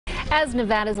As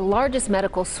Nevada's largest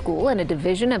medical school and a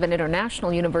division of an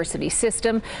international university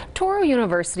system, Touro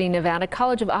University Nevada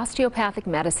College of Osteopathic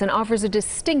Medicine offers a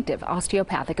distinctive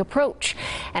osteopathic approach.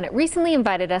 And it recently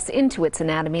invited us into its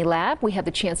anatomy lab. We had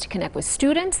the chance to connect with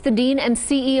students, the dean, and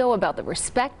CEO about the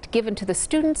respect given to the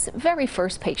students' very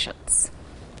first patients.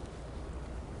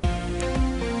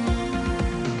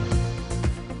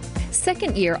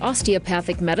 Second-year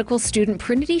osteopathic medical student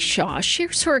Prinity Shaw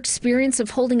shares her experience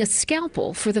of holding a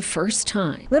scalpel for the first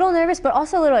time. Little nervous, but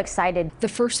also a little excited. The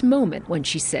first moment when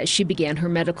she says she began her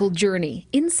medical journey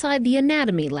inside the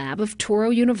anatomy lab of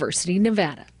Touro University,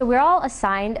 Nevada. We're all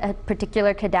assigned a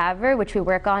particular cadaver, which we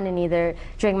work on, and either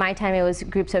during my time it was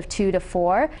groups of 2 to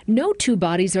 4. No two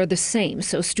bodies are the same,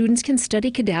 so students can study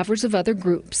cadavers of other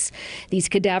groups. These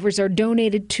cadavers are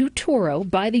donated to Touro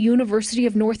by the University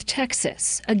of North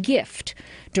Texas, a gift.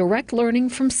 Direct learning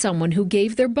from someone who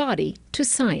gave their body to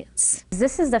science.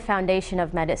 This is the foundation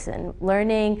of medicine,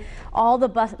 learning all the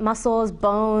muscles,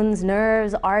 bones,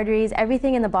 nerves, arteries,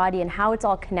 everything in the body and how it's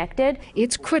all connected.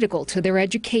 It's critical to their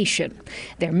education.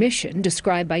 Their mission,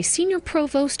 described by Senior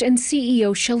Provost and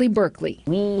CEO Shelley Berkeley.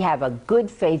 We have a good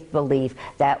faith belief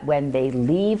that when they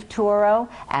leave Touro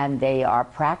and they are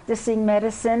practicing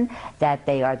medicine, that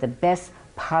they are the best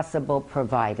possible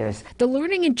providers. The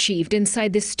learning achieved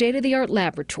inside this state-of-the-art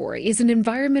laboratory is an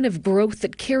environment of growth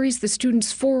that carries the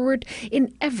students forward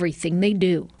in everything they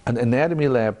do. An anatomy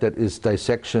lab that is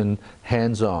dissection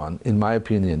hands-on, in my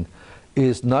opinion,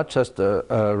 is not just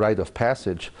a rite of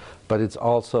passage, but it's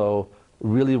also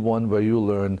really one where you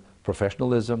learn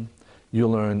professionalism, you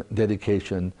learn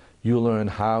dedication, you learn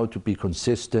how to be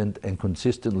consistent and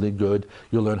consistently good.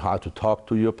 You learn how to talk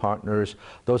to your partners.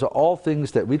 Those are all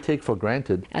things that we take for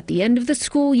granted. At the end of the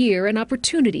school year, an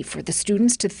opportunity for the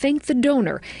students to thank the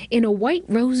donor in a White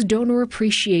Rose Donor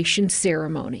Appreciation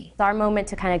Ceremony. It's our moment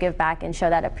to kind of give back and show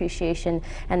that appreciation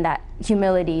and that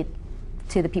humility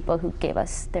to the people who gave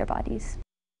us their bodies.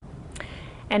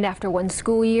 And after one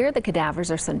school year, the cadavers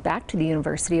are sent back to the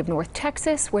University of North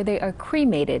Texas, where they are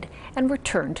cremated and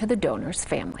returned to the donor's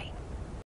family.